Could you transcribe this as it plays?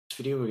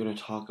video we're going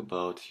to talk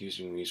about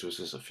using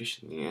resources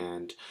efficiently,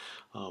 and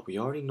we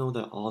already know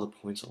that all the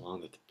points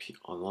along the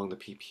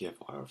PPF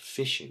are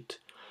efficient.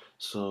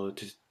 So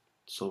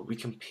we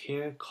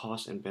compare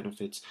costs and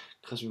benefits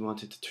because we want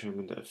to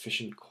determine the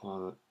efficient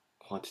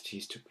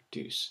quantities to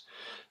produce.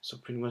 So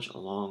pretty much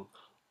along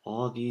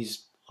all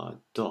these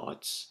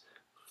dots,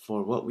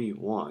 for what we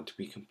want,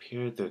 we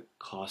compare the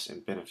costs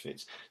and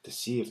benefits to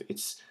see if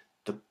it's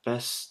the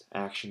best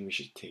action we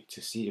should take,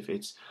 to see if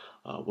it's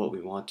what we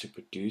want to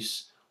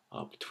produce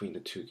between the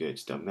two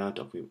goods, the amount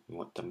that we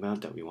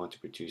want to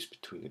produce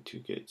between the two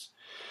goods.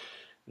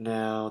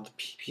 Now, the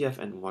PPF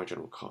and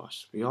marginal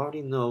cost. We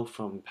already know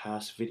from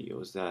past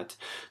videos that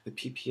the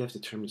PPF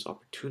determines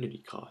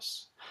opportunity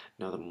costs.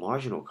 Now, the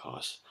marginal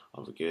cost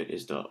of a good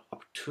is the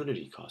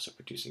opportunity cost of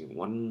producing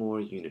one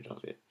more unit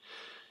of it.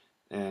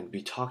 And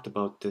we talked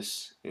about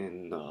this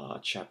in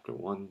chapter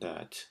 1,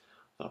 that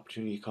the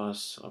opportunity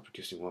cost of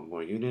producing one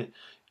more unit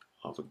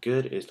of a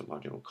good is the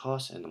marginal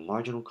cost, and the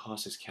marginal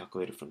cost is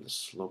calculated from the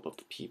slope of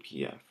the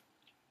PPF.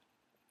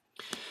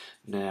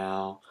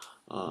 Now,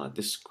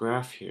 this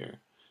graph here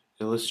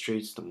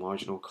illustrates the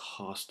marginal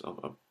cost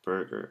of a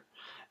burger,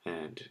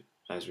 and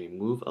as we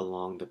move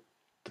along the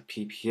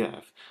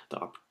PPF, the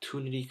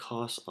opportunity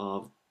cost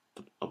of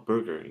a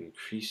burger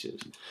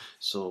increases.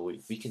 So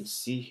we can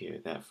see here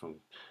that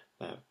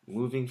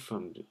moving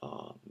from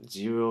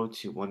 0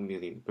 to 1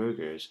 million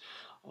burgers,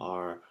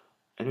 our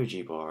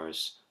energy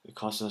bars, it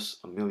costs us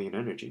 1,000,000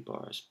 energy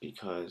bars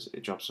because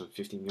it drops from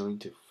 50 million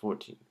to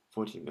 14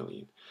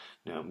 million.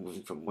 Now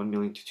moving from 1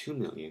 million to 2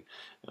 million,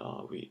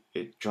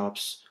 it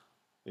goes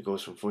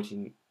from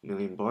 14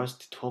 million bars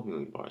to 12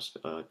 million bars,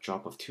 a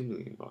drop of 2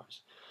 million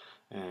bars,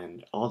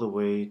 and all the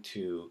way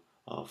to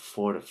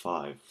 4 to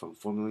 5, from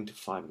 4 million to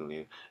 5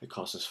 million, it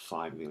costs us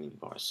 5 million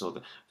bars.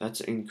 So that's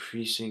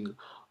increasing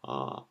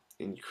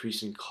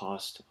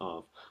cost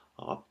of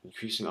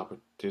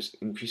there's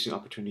increasing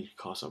opportunity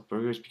cost of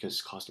burgers because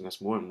it's costing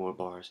us more and more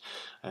bars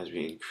as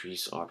we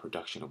increase our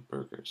production of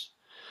burgers.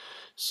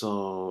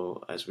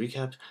 So as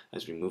recap,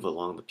 as we move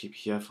along the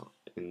PPF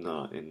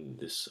in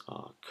this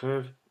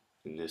curve,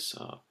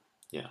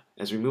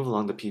 as we move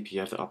along the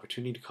PPF, the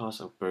opportunity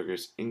cost of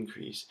burgers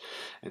increase,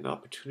 and the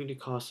opportunity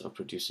cost of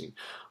producing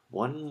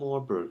one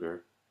more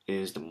burger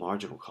is the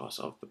marginal cost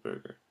of the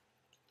burger.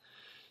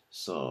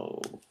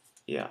 So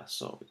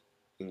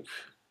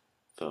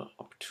the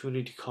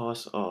opportunity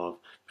cost of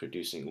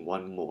producing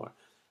one more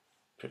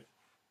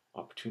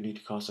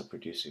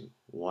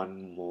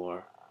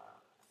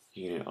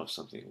unit of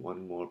something,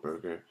 one more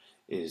burger,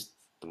 is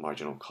the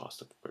marginal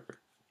cost of the burger.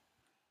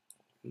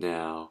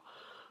 Now,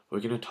 we're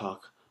going to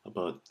talk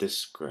about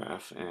this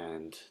graph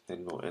and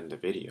then we'll end the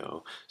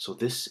video. So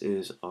this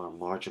is our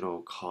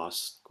marginal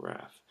cost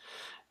graph,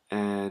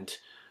 and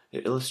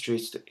it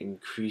illustrates the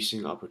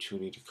increasing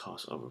opportunity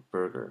cost of a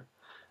burger.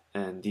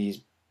 And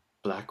these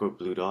black or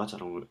blue dots, I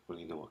don't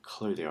really know what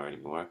color they are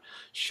anymore,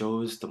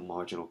 shows the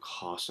marginal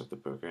cost of the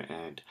burger,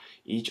 and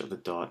each of the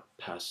dot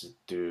passes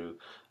through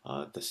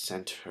the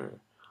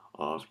center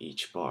of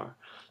each bar.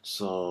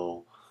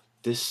 So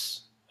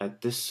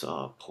at this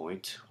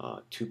point,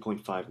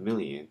 2.5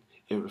 million,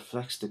 it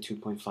reflects the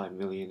 2.5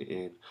 million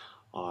in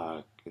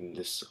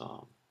this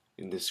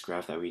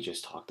graph that we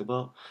just talked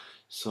about.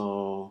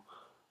 So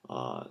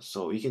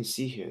you can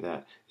see here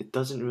that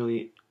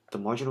the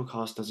marginal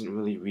cost doesn't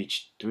really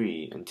reach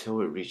 3 until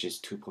it reaches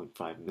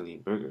 2.5 million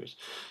burgers.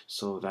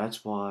 So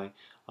that's why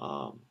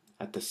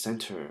at the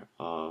center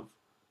of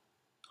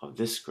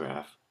this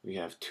graph we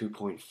have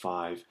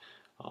 2.5,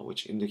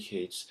 which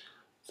indicates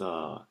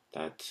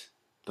that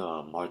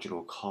the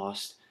marginal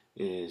cost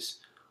is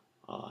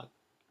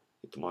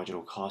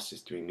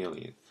 3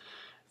 million.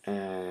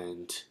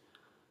 And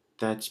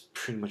that's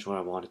pretty much what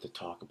I wanted to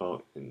talk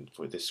about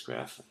for this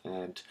graph.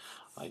 And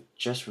I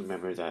just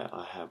remember that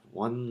I have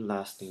one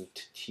last thing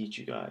to teach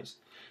you guys,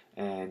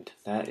 and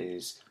that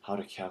is how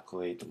to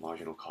calculate the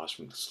marginal cost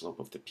from the slope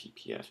of the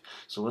PPF.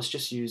 So let's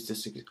just use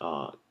this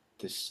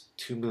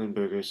 2 million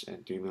burgers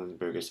and 3 million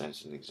burgers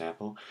as an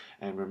example,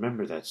 and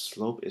remember that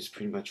slope is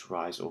pretty much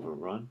rise over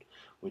run,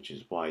 which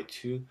is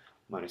y2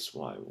 minus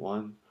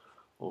y1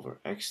 over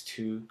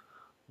x2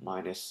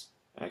 minus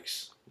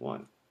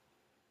x1.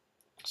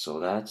 So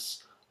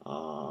that's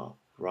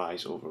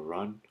rise over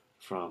run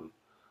from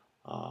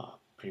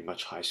pretty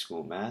much high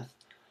school math,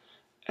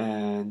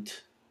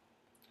 and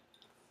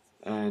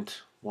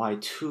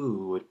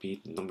y2 would be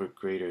the number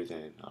greater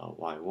than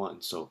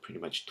y1, so pretty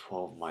much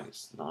 12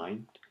 minus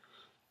 9,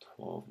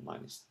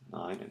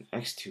 and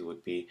x2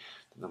 would be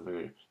the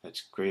number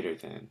that's greater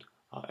than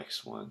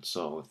x1,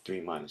 so 3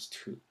 minus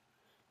 2.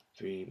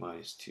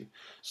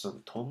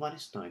 So 12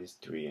 minus 9 is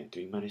 3, and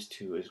 3 minus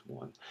 2 is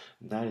 1.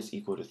 And that is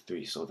equal to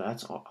 3. So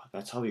that's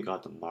how we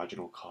got the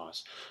marginal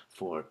cost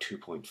for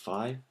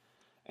 2.5.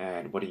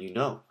 And what do you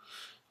know?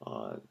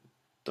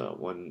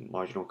 When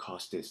marginal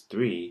cost is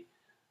 3,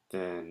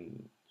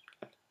 then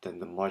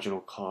the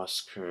marginal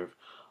cost curve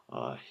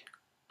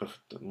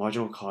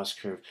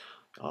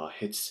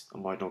hits a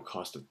marginal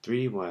cost of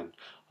 3 when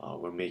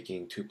we're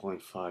making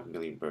 2.5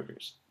 million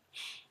burgers.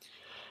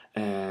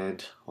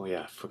 And oh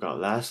yeah, I forgot.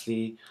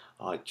 Lastly,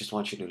 I just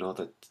want you to know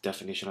that the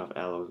definition of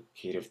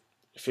allocative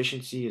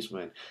efficiency is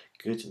when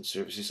goods and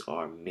services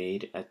are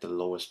made at the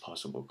lowest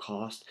possible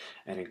cost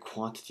and in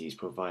quantities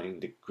providing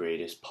the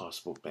greatest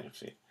possible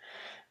benefit.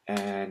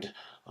 And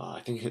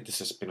I think this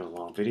has been a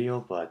long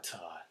video, but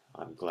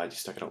I'm glad you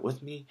stuck it out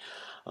with me.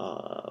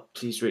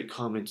 Please rate,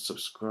 comment,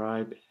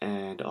 subscribe,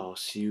 and I'll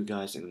see you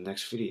guys in the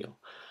next video.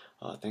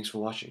 Thanks for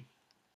watching.